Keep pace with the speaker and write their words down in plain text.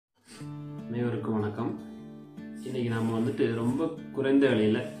அனைவருக்கும் வணக்கம். இன்னைக்கு நாம வந்துட்டு ரொம்ப குறைந்த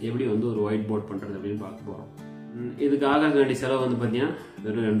விலையில எப்படி வந்து ஒரு ஒயிட் போர்ட் பண்றது அப்படின்னு பார்க்க போறோம். இதுக்கு ஆக வேண்டிய செலவு வந்து பார்த்தீங்கன்னா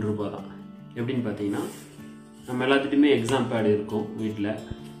வெறும் 2 ரூபாய் தான். எப்படின்னு பார்த்தீங்கன்னா நம்ம எல்லாத்துட்டையுமே எக்ஸாம் பேட் இருக்கும் வீட்டில்.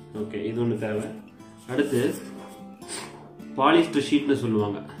 ஓகே, இது ஒன்று தேவை. அடுத்து பாலிஸ்டர் ஷீட்னு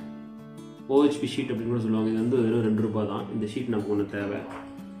சொல்லுவாங்க, OHP ஷீட் அப்படின்னு கூட சொல்லுவாங்க. இது வந்து வெறும் 2 ரூபாய் தான். இந்த ஷீட் நமக்கு ஒன்று தேவை.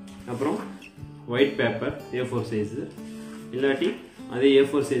 அப்புறம் ஒயிட் பேப்பர் A4 சைஸு, இல்லாட்டி அதே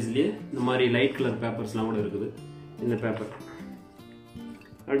A4 சைஸ்லேயே இந்த மாதிரி லைட் கலர் பேப்பர்ஸ்லாம் கூட இருக்குது, இந்த பேப்பர்.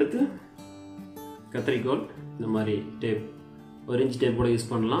 அடுத்து கத்திரிக்கோல், இந்த மாதிரி டேப், 1 இன்ச் டேப் கூட யூஸ்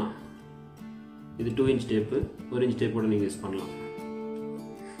பண்ணலாம். இது 2 இன்ச் டேப்பு, 1 இன்ச் டேப் கூட நீங்கள் யூஸ் பண்ணலாம்.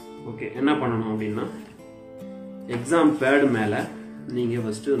 ஓகே, என்ன பண்ணணும் அப்படின்னா எக்ஸாம் பேடு மேலே நீங்கள்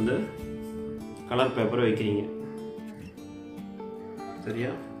ஃபஸ்ட்டு இந்த கலர் பேப்பரை வைக்கிறீங்க,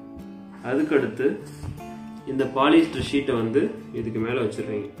 சரியா? அதுக்கடுத்து இந்த பாலிஸ்டர் ஷீட்டை வந்து இதுக்கு மேலே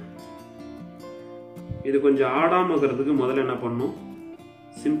வச்சிடுறீங்க. இது கொஞ்சம் ஆடாமல் இருக்கிறதுக்கு முதல்ல என்ன பண்ணணும்,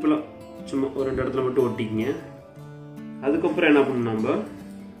 சிம்பிளாக சும்மா ஒரு 2 இடத்துல மட்டும் ஒட்டிக்கிங்க. அதுக்கப்புறம் என்ன பண்ணணும், நம்ம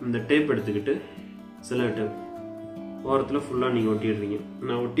இந்த டேப் எடுத்துக்கிட்டு சில டேப் ஓரத்தில் ஃபுல்லாக நீங்கள் ஒட்டிடுறீங்க.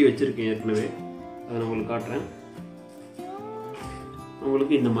 நான் ஒட்டி வச்சுருக்கேன் ஏற்கனவே, அதை நான் உங்களுக்கு காட்டுறேன்.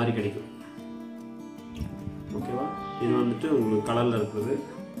 உங்களுக்கு இந்த மாதிரி கிடைக்கும். ஓகேவா? இது வந்துட்டு உங்களுக்கு கலரில் இருக்கிறது.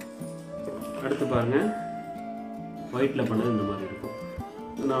 அடுத்து பாருங்கள், ஒயிட்டில் பண்ணது இந்த மாதிரி இருக்கும்.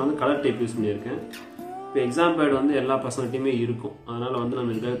 நான் வந்து கலர் டைப் யூஸ் பண்ணியிருக்கேன். இப்போ எக்ஸாம் பேட் வந்து எல்லா பசங்கள்ட்டையுமே இருக்கும். அதனால் வந்து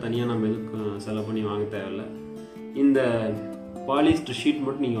நம்ம இதுக்காக தனியாக நம்ம எதுவும் செலவு பண்ணி வாங்க தேவையில்லை. இந்த பாலிஸ்டர் ஷீட்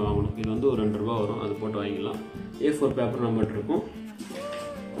மட்டும் நீங்கள் வாங்கணும். இது வந்து ஒரு 2 ரூபா வரும், அது போட்டு வாங்கிக்கலாம். A4 பேப்பர் நம்மகிட்ட இருக்கும்.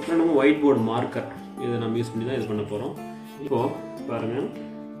 அப்புறம் நம்ம ஒயிட் போர்டு மார்க்கர், இதை நம்ம யூஸ் பண்ணி தான் இது பண்ண போகிறோம். இப்போது பாருங்கள்,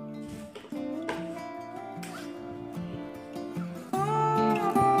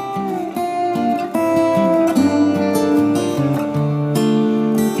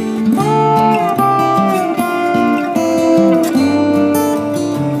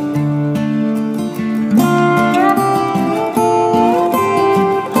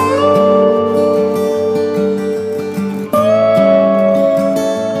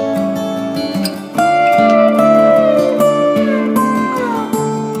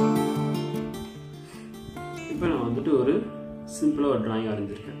 இப்போ நான் வந்துட்டு ஒரு சிம்பிளாக ஒரு ட்ராயிங்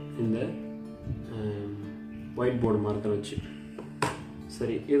வரைஞ்சிருக்கேன் இந்த ஒயிட் போர்டு மார்க்கர் வச்சு.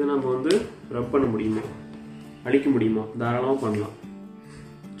 சரி, இதை நம்ம வந்து ரப் பண்ண முடியுமா, அழிக்க முடியுமா? தாராளமாக பண்ணலாம்.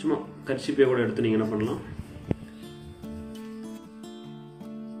 சும்மா கர்ச்சிப்பே கூட எடுத்து நீங்கள் என்ன பண்ணலாம்,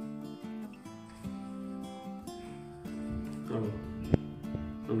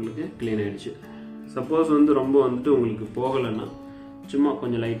 உங்களுக்கு க்ளீன் ஆகிடுச்சு. சப்போஸ் வந்து ரொம்ப வந்துட்டு உங்களுக்கு போகலைன்னா சும்மா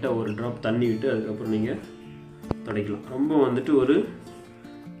கொஞ்சம் லைட்டாக ஒரு ட்ராப் தண்ணி விட்டு அதுக்கப்புறம் நீங்கள் துடைக்கலாம். ரொம்ப வந்துட்டு ஒரு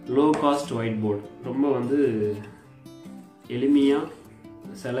லோ காஸ்ட் ஒயிட் போர்டு, ரொம்ப வந்து எளிமையாக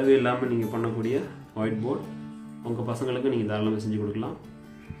செலவு இல்லாமல் நீங்கள் பண்ணக்கூடிய ஒயிட் போர்டு உங்கள் பசங்களுக்கு நீங்கள் தாராளமாக செஞ்சு கொடுக்கலாம்.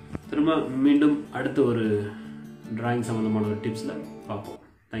 திரும்ப மீண்டும் அடுத்த ஒரு டிராயிங் சம்மந்தமான ஒரு டிப்ஸில் பார்ப்போம்.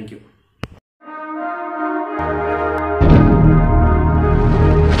 தேங்க்யூ.